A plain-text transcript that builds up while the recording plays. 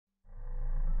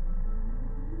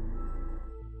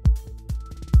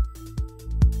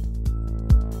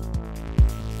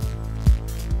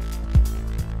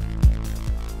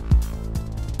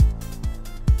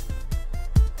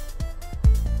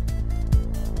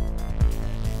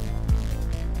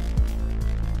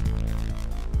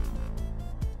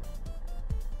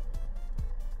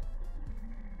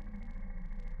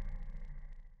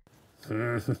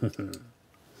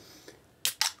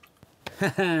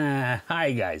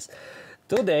Hi guys!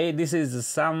 Today this is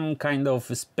some kind of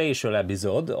special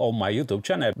episode on my YouTube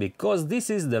channel because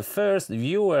this is the first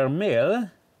viewer mail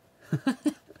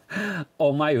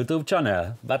on my YouTube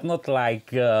channel, but not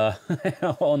like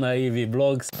on EV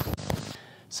blogs.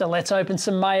 So let's open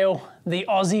some mail the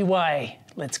Aussie way.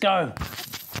 Let's go.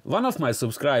 One of my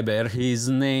subscribers, his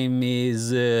name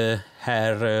is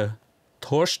Herr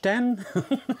Thorsten.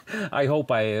 I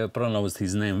hope I pronounced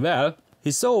his name well.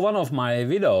 He saw one of my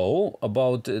video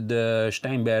about the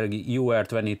Steinberg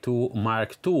UR22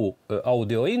 MK2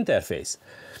 audio interface,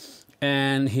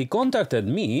 and he contacted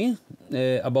me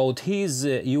about his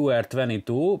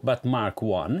UR22 but Mark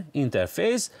 1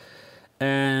 interface,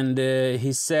 and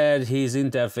he said his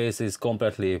interface is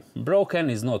completely broken,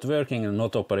 is not working and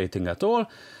not operating at all.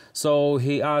 So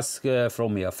he asked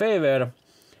from me a favor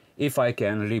if I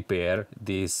can repair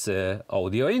this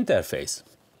audio interface.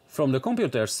 From the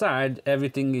computer side,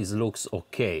 everything looks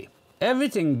okay.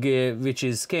 Everything which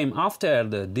came after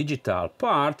the digital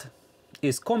part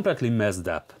is completely messed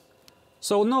up.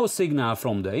 So no signal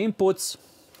from the inputs,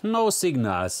 no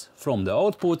signals from the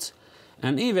outputs,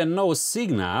 and even no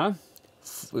signal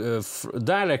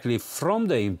directly from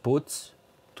the inputs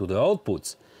to the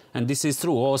outputs. And this is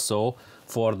true also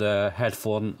for the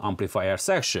headphone amplifier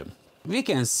section. We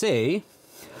can say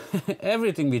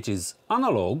everything which is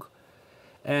analog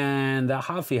and the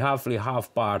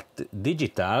half part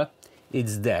digital,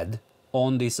 it's dead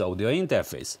on this audio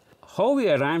interface. How we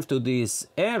arrived to this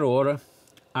error,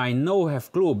 I no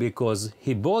have clue, because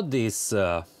he bought this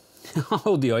audio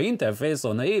interface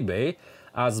on eBay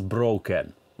as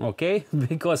broken, okay?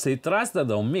 Because he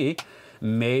trusted on me,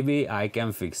 maybe I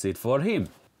can fix it for him.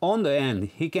 On the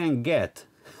end, he can get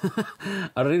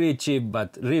a really cheap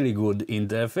but really good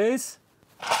interface,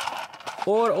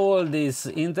 or all this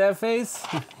interface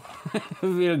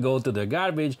will go to the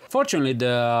garbage. Fortunately,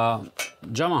 the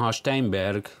Yamaha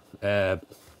Steinberg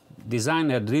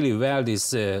designed really well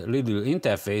this little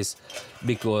interface,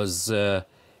 because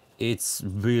it's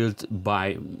built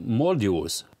by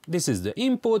modules. This is the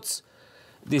inputs,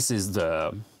 this is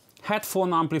the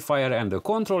headphone amplifier and the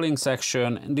controlling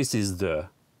section, and this is the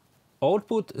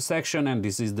output section, and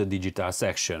this is the digital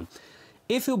section.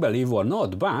 If you believe or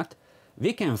not, but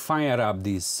we can fire up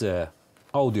this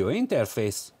audio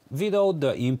interface without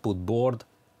the input board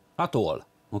at all,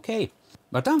 okay?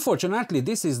 But unfortunately,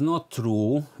 this is not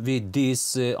true with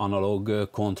this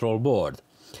analog control board.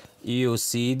 You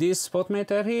see this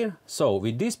potmeter here? So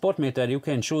with this potmeter you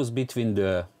can choose between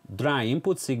the dry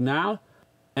input signal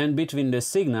and between the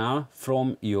signal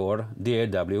from your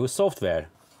DAW software.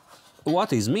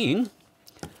 What is mean?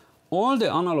 All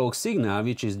the analog signal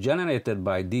which is generated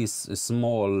by this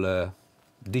small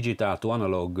digital to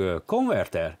analog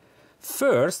converter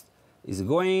first is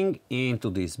going into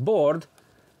this board,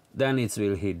 then it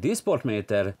will hit this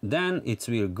potmeter, then it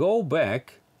will go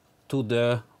back to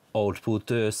the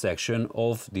output section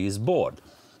of this board.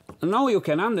 Now you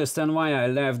can understand why I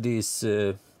left this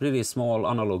really small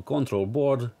analog control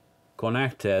board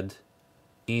connected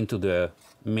into the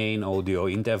main audio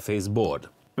interface board.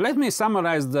 Let me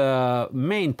summarize the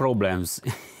main problems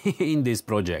in this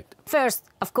project. First,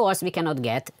 of course, we cannot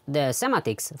get the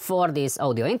schematics for this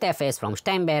audio interface from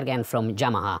Steinberg and from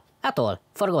Yamaha at all.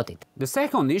 Forgot it. The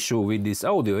second issue with this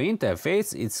audio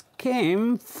interface, it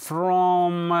came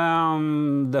from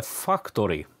the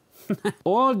factory.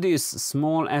 All these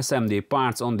small SMD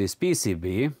parts on this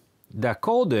PCB, they're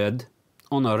coded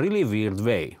on a really weird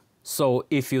way. So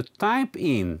if you type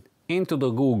into the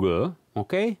Google,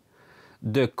 okay,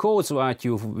 the codes what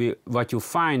you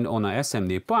find on a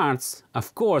SMD parts,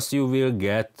 of course you will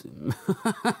get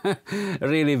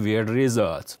really weird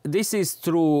results. This is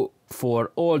true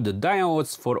for all the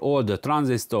diodes, for all the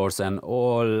transistors and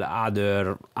all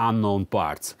other unknown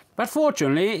parts. But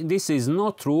fortunately, this is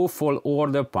not true for all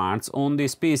the parts on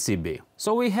this PCB.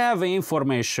 So we have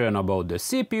information about the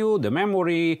CPU, the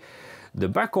memory, the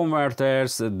back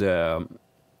converters, the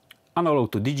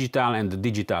analog to digital and the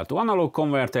digital to analog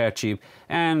converter chip,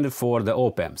 and for the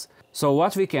op-amps. So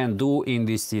what we can do in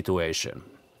this situation?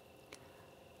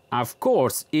 Of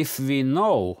course, if we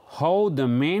know how the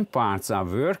main parts are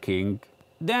working,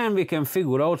 then we can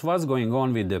figure out what's going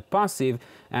on with the passive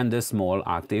and the small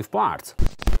active parts.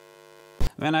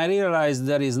 When I realized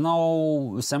there is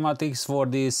no schematics for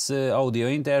this audio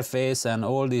interface and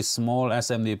all these small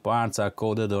SMD parts are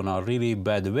coded on a really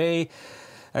bad way,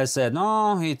 I said,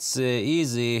 no, it's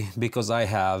easy because I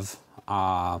have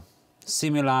a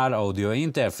similar audio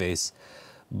interface.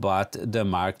 but the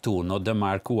Mark II, not the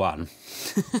Mark I.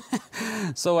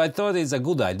 So I thought it's a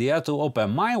good idea to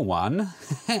open my one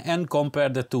and compare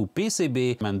the two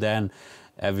PCB, and then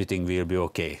everything will be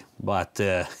okay. But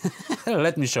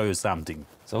let me show you something.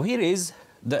 So here is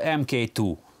the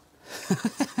MK2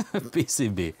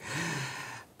 PCB,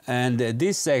 and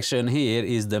this section here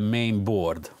is the main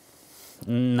board.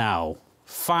 Now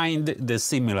find the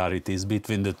similarities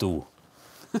between the two.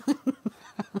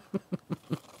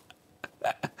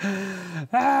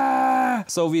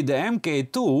 So with the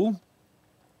MK2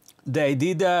 they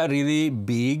did a really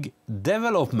big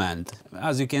development.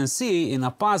 As you can see, in the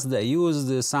past they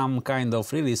used some kind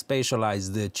of really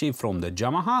specialized chip from the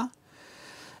Yamaha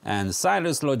and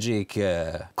Cyrus Logic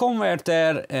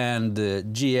converter and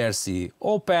GRC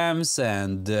op-amps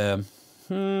and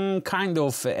kind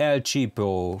of El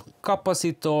Cheapo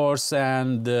capacitors,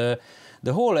 and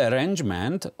the whole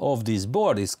arrangement of this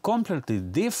board is completely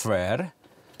different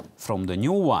from the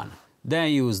new one. They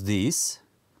use this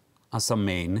as a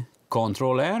main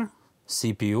controller,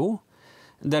 CPU.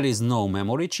 There is no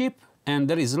memory chip, and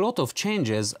there is a lot of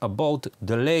changes about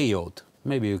the layout.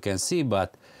 Maybe you can see,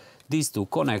 but these two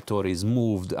connector is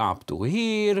moved up to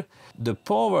here. The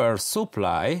power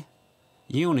supply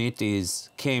unit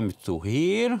came to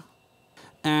here,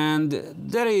 and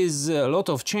there is a lot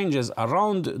of changes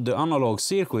around the analog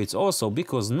circuits also,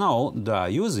 because now they are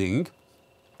using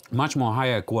much more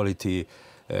higher quality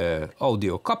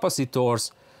audio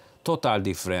capacitors, total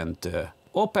different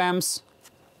op-amps,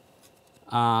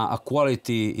 a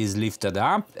quality is lifted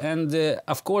up, and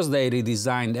of course they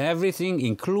redesigned everything,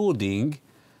 including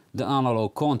the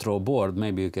analog control board.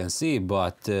 Maybe you can see,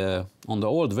 but on the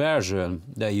old version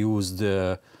they used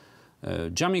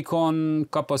Jamicon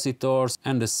capacitors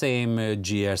and the same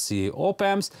GRC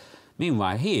op-amps.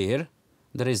 Meanwhile here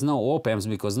there is no op-amps,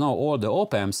 because now all the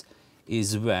op-amps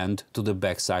is went to the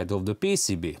backside of the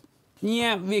PCB.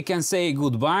 Yeah, we can say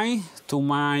goodbye to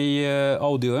my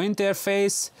audio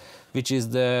interface, which is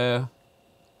the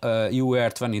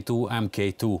UR22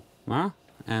 MK2,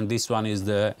 and this one is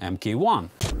the MK1.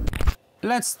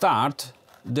 Let's start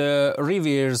the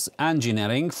reverse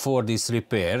engineering for this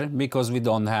repair, because we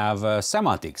don't have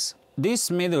schematics. This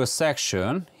middle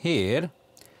section here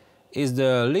is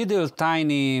the little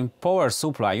tiny power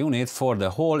supply unit for the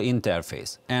whole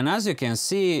interface, and as you can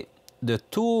see, the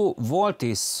 2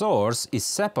 voltage source is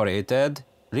separated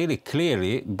really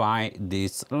clearly by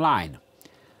this line.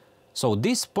 So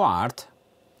this part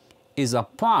is a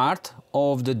part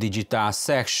of the digital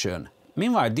section.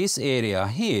 Meanwhile, this area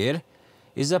here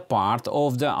is a part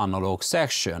of the analog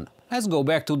section. Let's go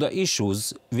back to the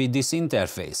issues with this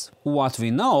interface. What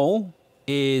we know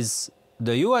is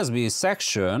the USB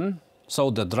section,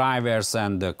 so the drivers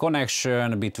and the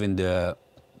connection between the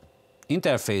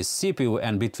interface CPU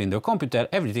and between the computer,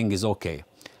 everything is okay.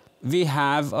 We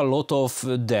have a lot of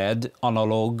dead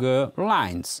analog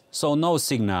lines, so no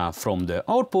signal from the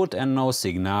output and no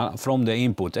signal from the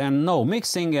input, and no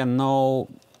mixing and no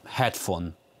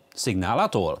headphone signal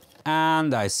at all.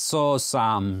 And I saw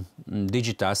some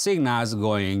digital signals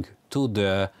going to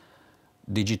the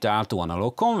digital to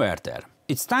analog converter.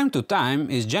 It's time to time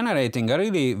is generating a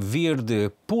really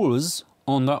weird pulse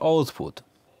on the output.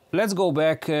 Let's go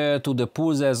back to the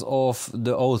pulses of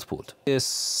the output. It's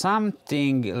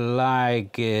something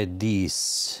like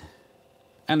this.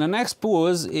 And the next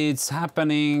pulse, it's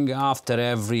happening after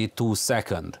every 2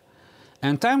 seconds.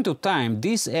 And time to time,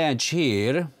 this edge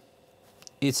here,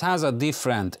 it has a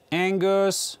different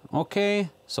angles, okay?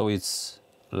 So it's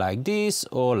like this,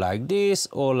 or like this,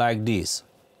 or like this.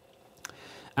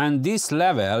 And this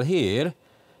level here,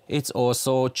 it's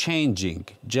also changing,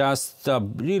 just a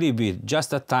really bit,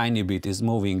 just a tiny bit is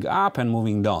moving up and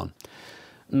moving down.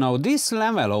 Now this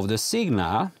level of the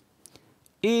signal,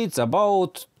 it's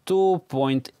about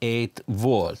 2.8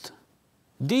 volt.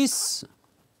 This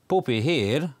puppy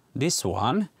here, this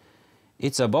one,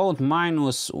 it's about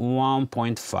minus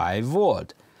 1.5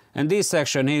 volt. And this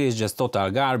section here is just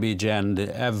total garbage, and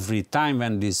every time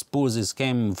when these pulses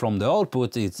came from the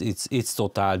output, it's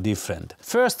total different.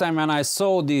 First time when I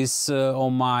saw this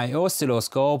on my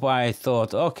oscilloscope, I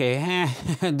thought, okay,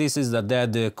 this is the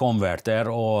dead converter,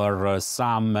 or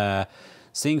some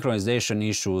synchronization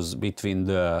issues between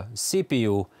the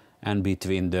CPU and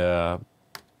between the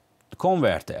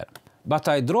converter. But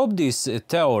I dropped this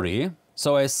theory,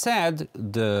 so I said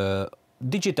the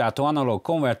digital to analog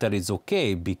converter is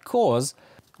okay, because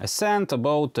I sent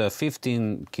about a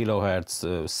 15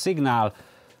 kHz signal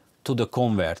to the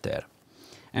converter.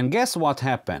 And guess what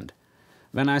happened?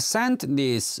 When I sent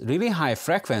this really high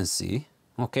frequency,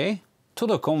 okay, to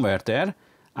the converter,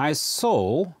 I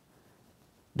saw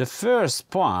the first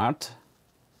part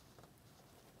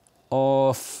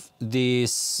of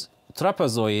this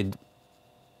trapezoid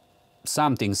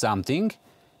something something,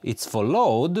 it's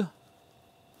followed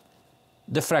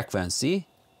the frequency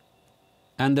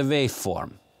and the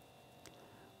waveform.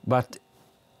 But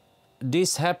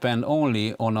this happened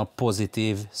only on a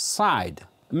positive side.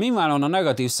 Meanwhile, on a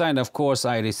negative side, of course,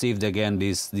 I received again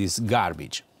this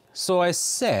garbage. So I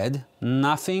said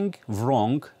nothing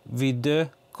wrong with the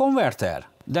converter.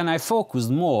 Then I focused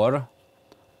more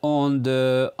on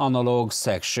the analog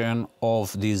section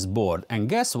of this board, and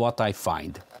guess what I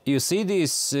find? You see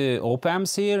these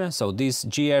op-amps here? So this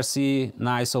GRC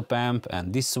nice op-amp,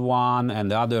 and this one,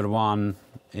 and the other one,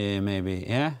 maybe,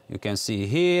 yeah, you can see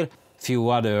here, few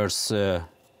others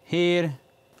here,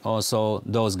 also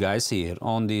those guys here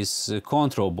on this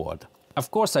control board.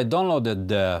 Of course, I downloaded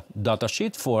the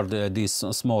datasheet for these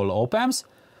small op-amps.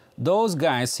 Those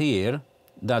guys here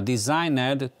that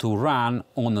designed to run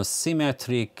on a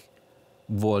symmetric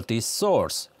voltage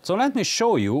source. So let me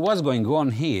show you what's going on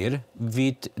here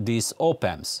with these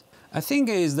op-amps. I think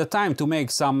it is the time to make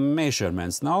some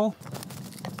measurements now.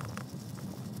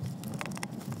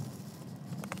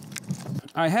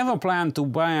 I have a plan to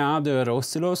buy another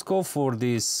oscilloscope for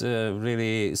this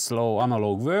really slow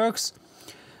analog works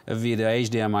with the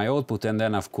HDMI output, and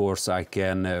then of course I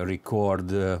can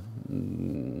record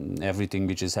everything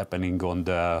which is happening on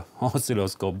the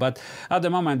oscilloscope. But at the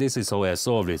moment this is how I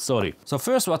solved it, sorry. So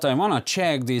first what I want to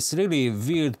check these really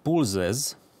weird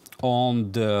pulses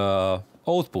on the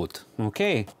output.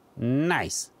 Okay,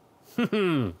 nice.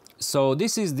 So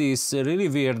this is this really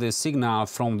weird signal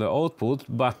from the output,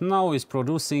 but now it's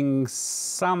producing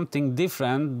something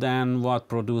different than what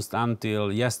produced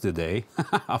until yesterday,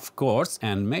 of course.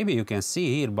 And maybe you can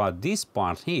see here, but this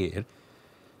part here,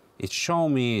 it shows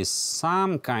me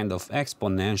some kind of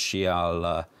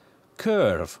exponential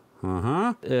curve.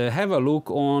 Have a look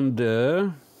on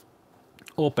the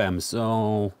op-amp.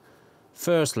 So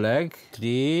first leg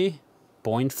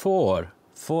 3.4,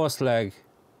 fourth leg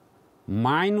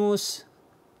minus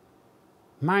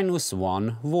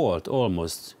 1 volt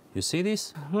almost. You see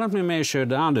this? Let me measure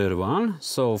the other one.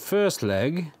 So first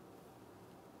leg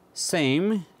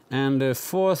same, and the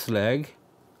fourth leg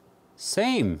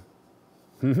same.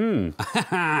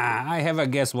 I have a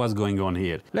guess what's going on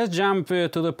here. Let's jump to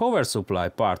the power supply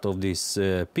part of this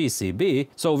PCB.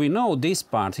 So we know this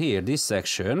part here, this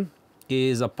section,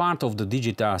 is a part of the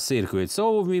digital circuit.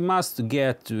 So we must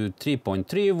get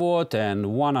 3.3 volt and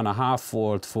 1.5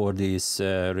 volt for this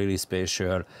really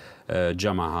special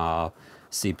Yamaha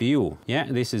CPU. Yeah,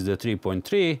 this is the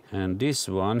 3.3, and this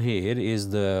one here is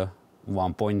the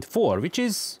 1.4, which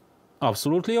is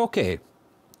absolutely okay.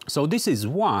 So this is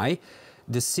why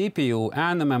the CPU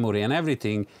and the memory and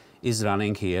everything is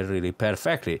running here really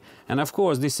perfectly. And of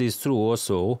course this is true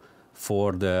also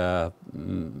for the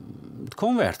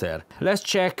converter. Let's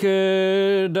check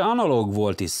the analog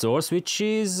voltage source, which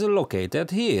is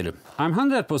located here. I'm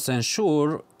 100%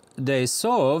 sure they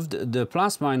solved the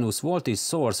plus-minus voltage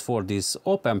source for these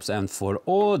op-amps and for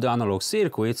all the analog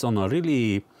circuits on a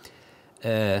really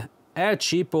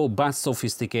cheapo but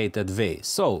sophisticated way.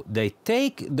 So they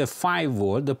take the 5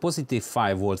 volt, the positive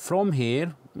 5 volt from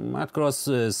here, across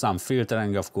some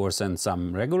filtering of course and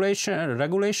some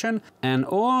regulation, and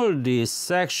all this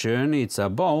section it's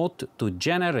about to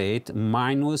generate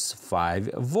minus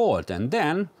 5 volt, and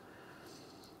then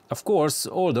of course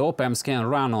all the op-amps can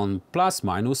run on plus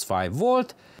minus 5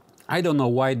 volt. I don't know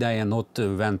why they not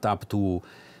went up to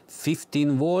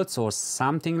 15 volts or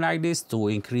something like this to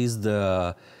increase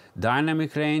the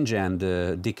dynamic range and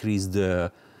decrease the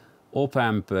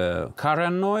op-amp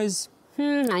current noise.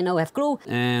 I know, have clue.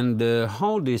 And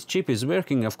how this chip is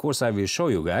working, of course I will show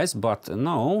you guys, but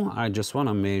now I just want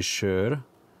to measure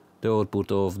the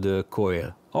output of the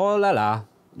coil. Oh la la,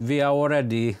 we are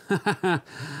already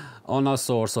on a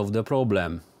source of the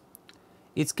problem.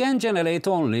 It can generate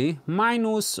only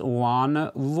minus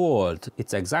 1 volt.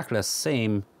 It's exactly the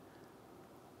same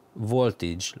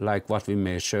voltage like what we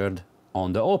measured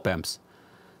on the op-amps.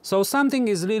 So something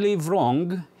is really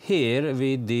wrong here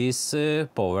with this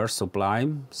power supply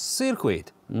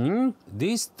circuit.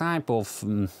 This type of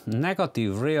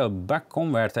negative real buck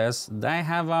converters, they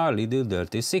have a little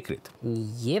dirty secret.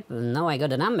 Yep, now I got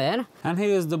the number. And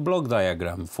here is the block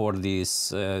diagram for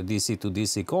this DC to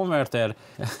DC converter.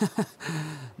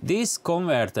 This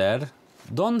converter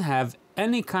don't have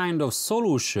any kind of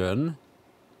solution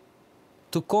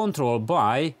to control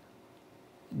by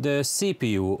the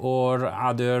CPU or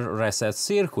other reset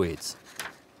circuits.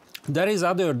 There is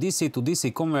other DC to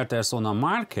DC converters on the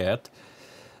market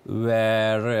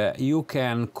where you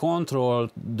can control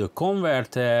the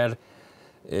converter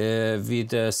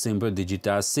with a simple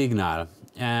digital signal.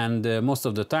 And most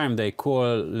of the time they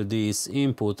call this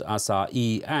input as a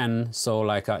EN, so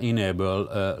like a enable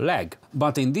lag.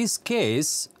 But in this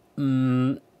case,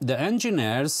 the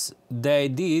engineers, they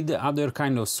did other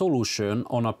kind of solution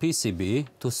on a PCB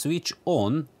to switch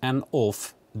on and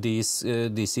off this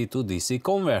DC to DC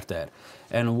converter.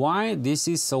 And why this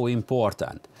is so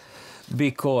important?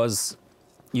 Because,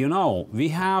 you know, we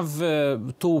have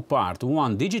two parts,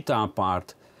 one digital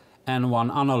part and one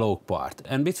analog part,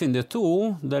 and between the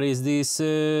two there is this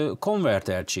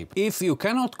converter chip. If you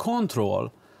cannot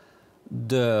control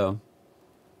the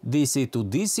DC to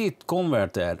DC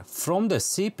converter from the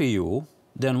CPU,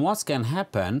 then what can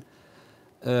happen?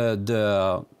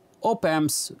 The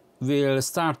op-amps will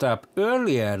start up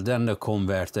earlier than the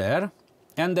converter,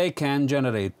 and they can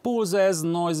generate pulses,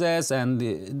 noises, and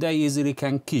they easily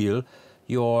can kill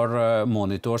your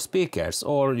monitor speakers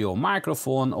or your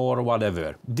microphone or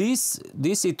whatever. This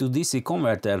DC to DC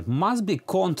converter must be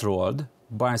controlled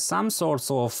by some sorts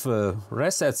of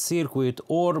reset circuit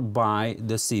or by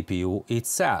the CPU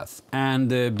itself.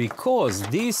 And because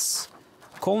this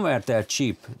converter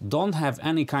chip don't have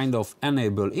any kind of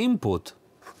enable input,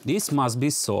 this must be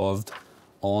solved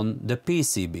on the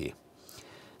PCB.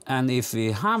 And if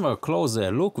we have a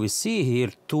closer look, we see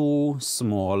here two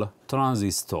small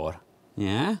transistors.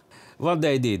 Yeah? What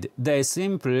they did, they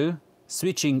simply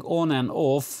switching on and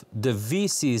off the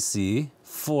VCC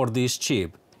for this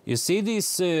chip. You see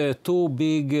these two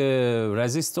big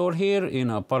resistors here in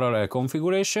a parallel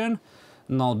configuration.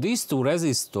 Now these two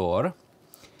resistors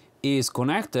is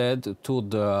connected to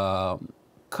the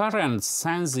current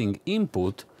sensing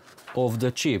input of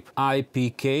the chip,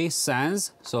 IPK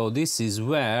sense. So this is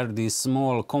where this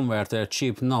small converter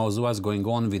chip knows what's going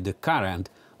on with the current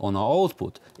on our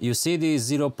output. You see this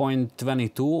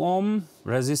 0.22 ohm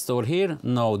resistor here?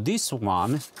 Now this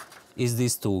one is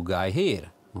this two guy here.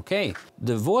 Okay,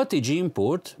 the voltage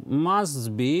input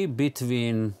must be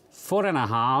between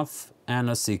 4.5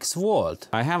 and 6 volt.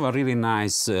 I have a really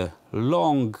nice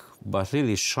long but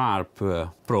really sharp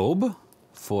probe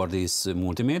for this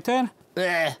multimeter.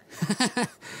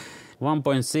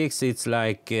 1.6, it's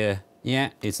like, yeah,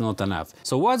 it's not enough.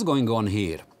 So what's going on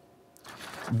here?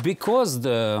 Because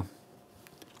the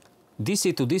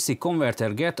DC to DC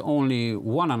converter get only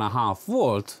 1.5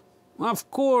 volt, of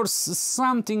course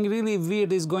something really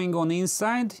weird is going on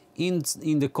inside in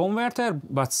the converter,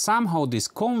 but somehow this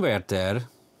converter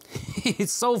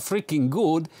is so freaking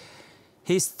good,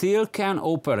 he still can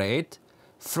operate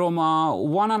from a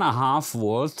 1.5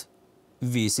 volt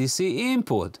VCC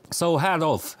input. So head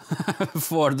off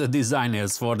for the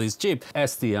designers for this chip,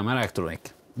 STM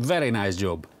Electronic. Very nice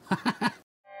job.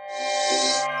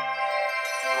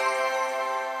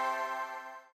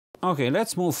 Okay,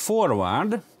 let's move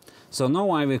forward. So now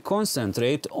I will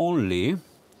concentrate only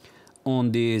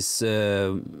on this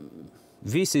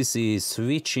VCC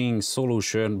switching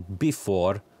solution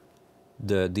before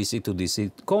the DC to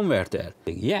DC converter.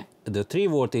 Yeah, the 3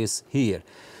 volt is here.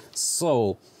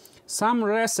 So some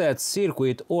reset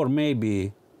circuit or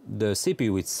maybe the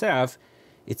CPU itself,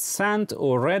 it sent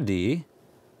already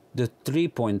the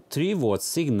 3.3 volt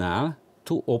signal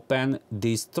to open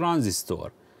this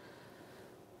transistor.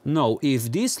 Now,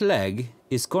 if this leg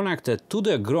is connected to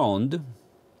the ground,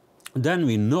 then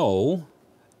we know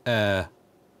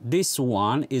this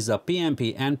one is a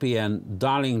PNP-NPN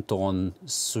Darlington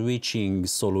switching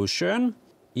solution.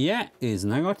 Yeah, is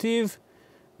negative,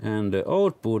 and the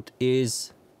output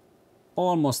is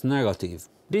almost negative.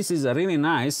 This is a really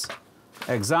nice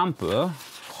example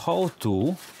how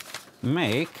to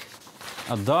make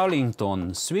a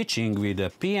Darlington switching with a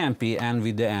PNP and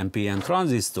with the NPN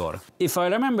transistor. If I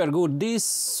remember good, this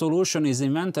solution is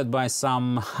invented by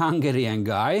some Hungarian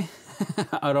guy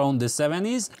around the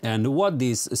 70s. And what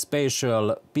this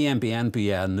special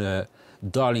PNP-NPN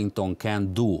Darlington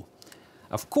can do?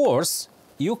 Of course,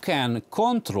 you can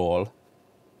control,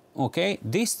 okay,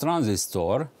 this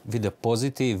transistor with a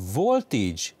positive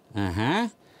voltage.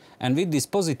 And with this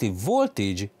positive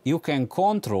voltage, you can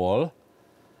control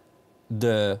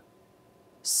the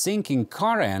sinking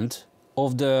current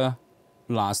of the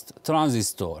last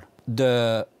transistor.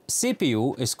 The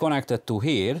CPU is connected to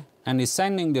here and is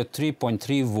sending the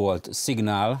 3.3 volt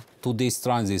signal to this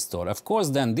transistor. Of course,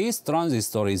 then this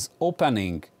transistor is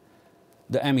opening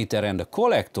the emitter and the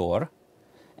collector,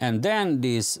 and then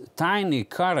this tiny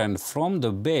current from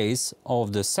the base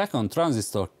of the second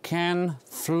transistor can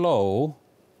flow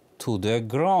to the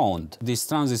ground. This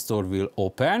transistor will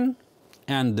open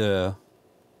and the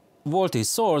voltage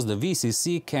source, the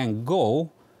VCC, can go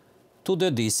to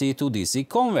the DC to DC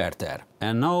converter.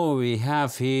 And now we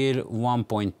have here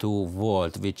 1.2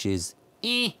 volt, which is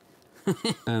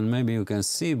and maybe you can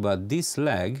see, but this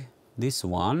leg, this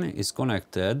one is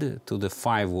connected to the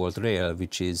 5 volt rail,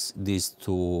 which is these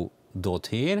two dot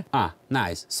here. Ah,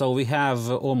 nice. So we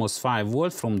have almost 5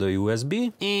 volt from the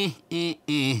USB.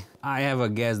 I have a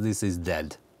guess this is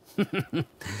dead.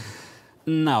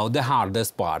 Now the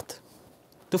hardest part.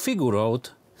 To figure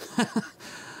out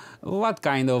what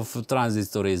kind of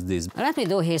transistor is this. Let me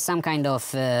do here some kind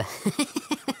of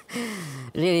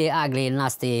really ugly,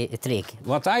 nasty trick.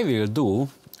 What I will do,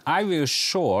 I will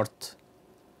short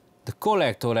the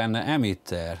collector and the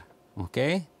emitter,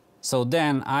 okay? So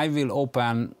then I will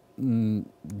open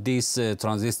this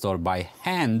transistor by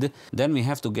hand. Then we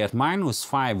have to get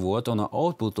 -5 volt on the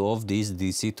output of this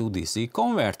DC to DC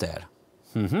converter.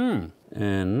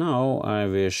 And now I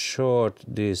will short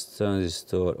this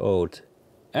transistor out.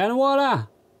 And voila!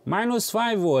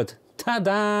 -5 volt!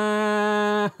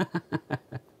 Ta-da!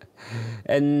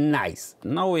 And nice!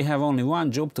 Now we have only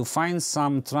one job, to find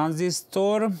some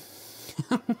transistor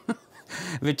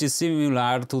which is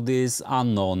similar to this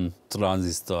unknown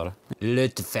transistor.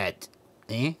 Little fat,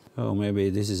 eh? Oh, maybe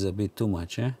this is a bit too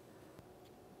much, eh?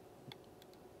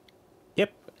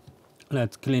 Yep.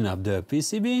 Let's clean up the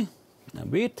PCB a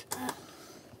bit.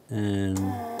 And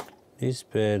this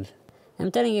pad.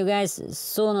 I'm telling you guys,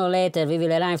 sooner or later we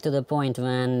will arrive to the point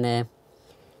when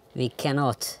we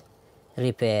cannot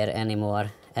repair any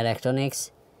more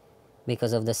electronics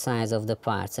because of the size of the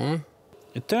parts, eh?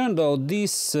 It turned out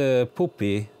this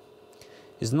puppy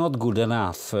is not good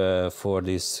enough for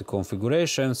this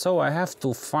configuration, so I have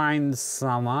to find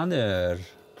some other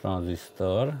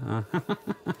transistor.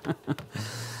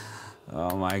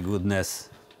 Oh my goodness.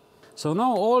 So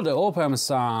now all the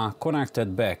op-amps are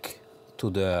connected back to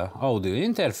the audio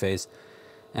interface,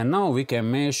 and now we can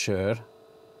measure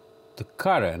the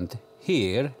current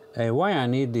here. And why I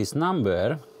need this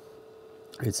number?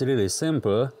 It's really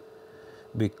simple,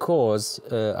 because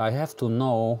I have to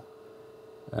know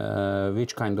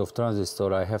which kind of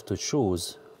transistor I have to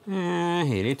choose.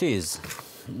 Here it is,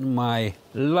 my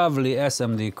lovely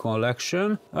SMD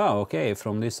collection. Oh, okay,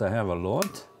 from this I have a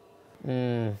lot.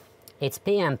 It's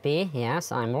PMP,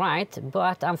 yes, I'm right,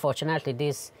 but unfortunately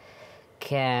this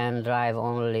can drive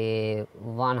only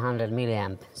 100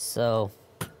 milliamp, so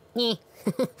it's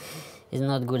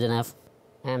not good enough.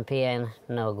 NPN,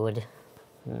 no good.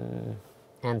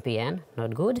 NPN,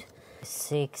 not good.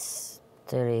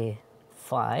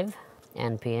 635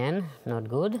 NPN, not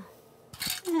good.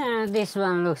 This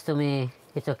one looks to me,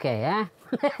 it's okay, eh?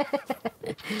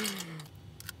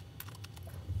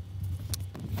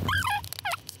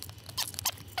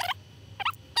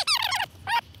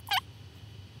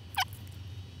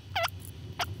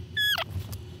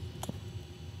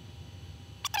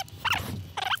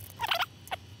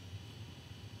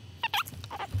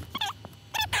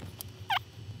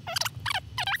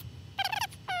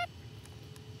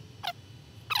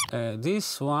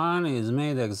 This one is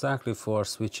made exactly for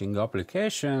switching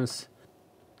applications.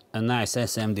 A nice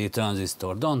SMD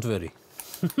transistor, don't worry.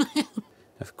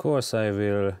 Of course I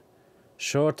will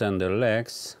shorten the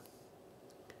legs,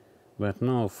 but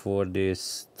now for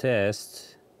this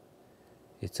test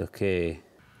it's okay.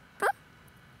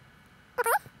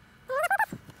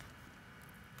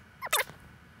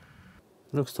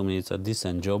 Looks to me it's a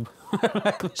decent job.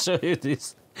 Let me show you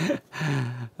this.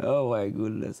 Oh my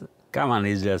goodness. Come on,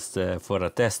 it's just for a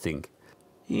testing.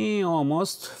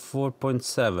 Almost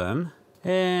 4.7.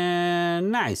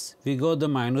 And nice, we got the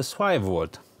 -5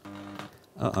 volt.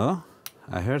 Uh-oh,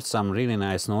 I heard some really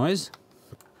nice noise.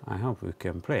 I hope we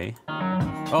can play.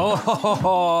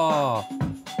 Oh!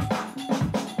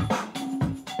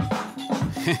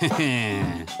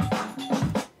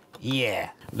 Yeah,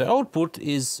 the output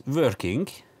is working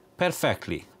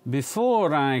perfectly.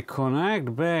 Before I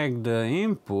connect back the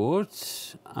input,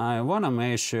 I want to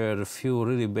measure a few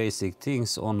really basic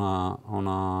things on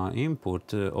a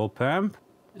input op-amp,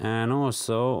 and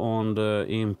also on the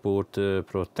input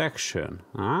protection.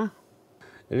 Huh?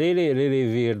 Really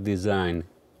weird design.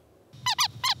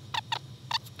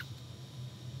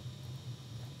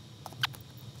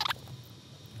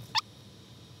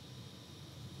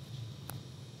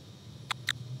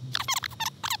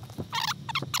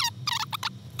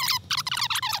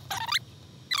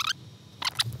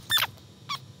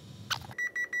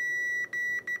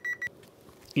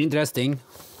 Interesting.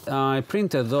 I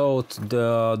printed out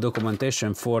the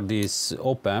documentation for this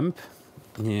op-amp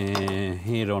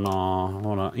here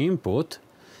on a input,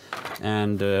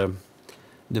 and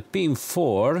the pin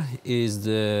 4 is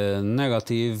the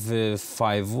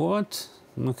 -5 volt,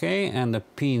 okay, and the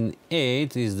pin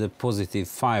 8 is the positive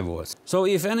 5 volts. So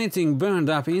if anything burned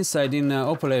up inside in an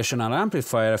operational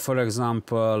amplifier, for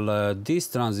example this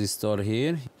transistor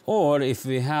here, or if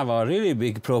we have a really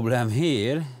big problem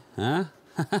here,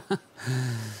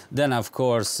 then of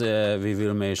course we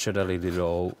will measure a really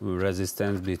low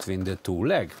resistance between the two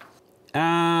legs.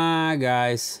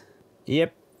 Guys,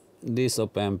 yep, this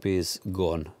op-amp is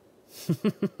gone.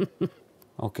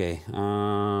 Okay,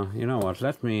 you know what,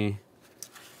 let me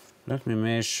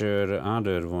measure the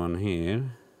other one here.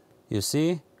 You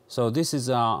see? So this is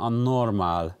a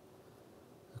normal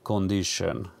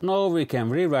condition. Now we can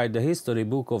rewrite the history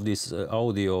book of this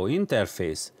audio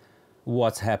interface.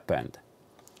 What's happened?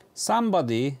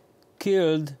 Somebody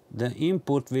killed the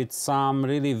input with some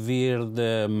really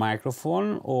weird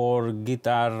microphone or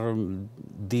guitar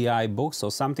DI box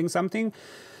or something.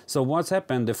 So what's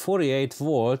happened? The 48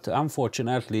 volt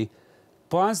unfortunately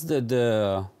passed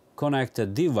the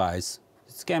connected device.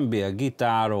 It can be a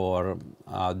guitar or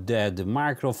a dead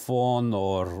microphone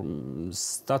or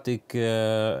static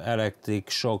electric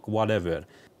shock, whatever.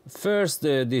 First,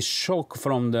 this shock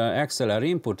from the XLR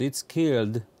input, it's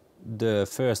killed the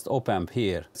first op-amp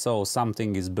here. So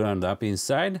something is burned up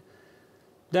inside.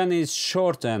 Then it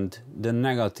shortened the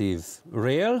negative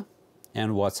rail.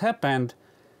 And what's happened?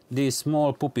 This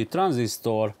small puppy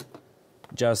transistor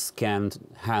just can't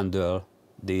handle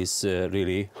this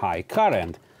really high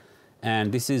current.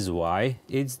 And this is why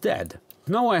it's dead.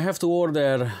 Now I have to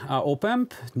order an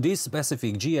op-amp. This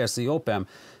specific GRC op-amp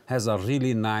has a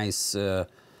really nice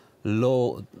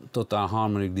low total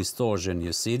harmonic distortion.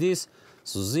 You see this?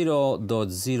 So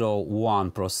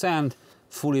 0.01%,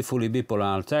 fully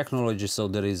bipolar technology, so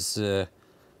there is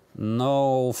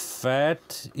no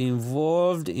FET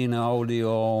involved in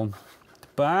audio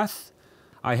path.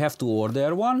 I have to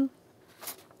order one,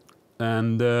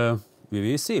 and we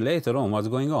will see later on what's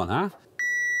going on, huh?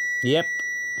 Yep,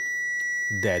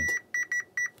 dead.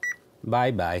 Bye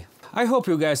bye. I hope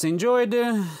you guys enjoyed.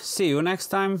 See you next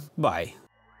time. Bye.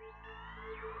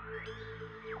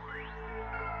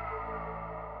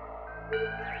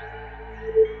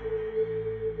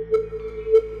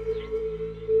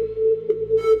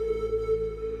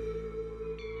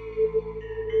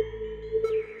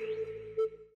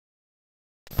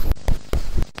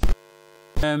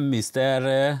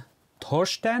 Mr.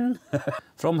 Thorsten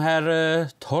from Herr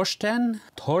Thorsten.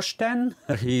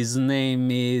 His name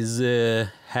is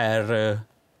Herr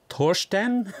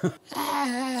Thorsten.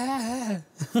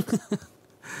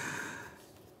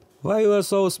 Why you are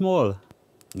so small?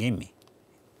 Gimme.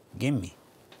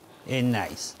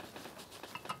 Nice.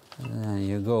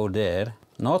 You go there,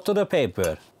 not to the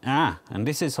paper. And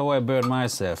this is how I burn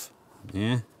myself.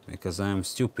 Yeah, because I'm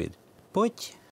stupid. Put.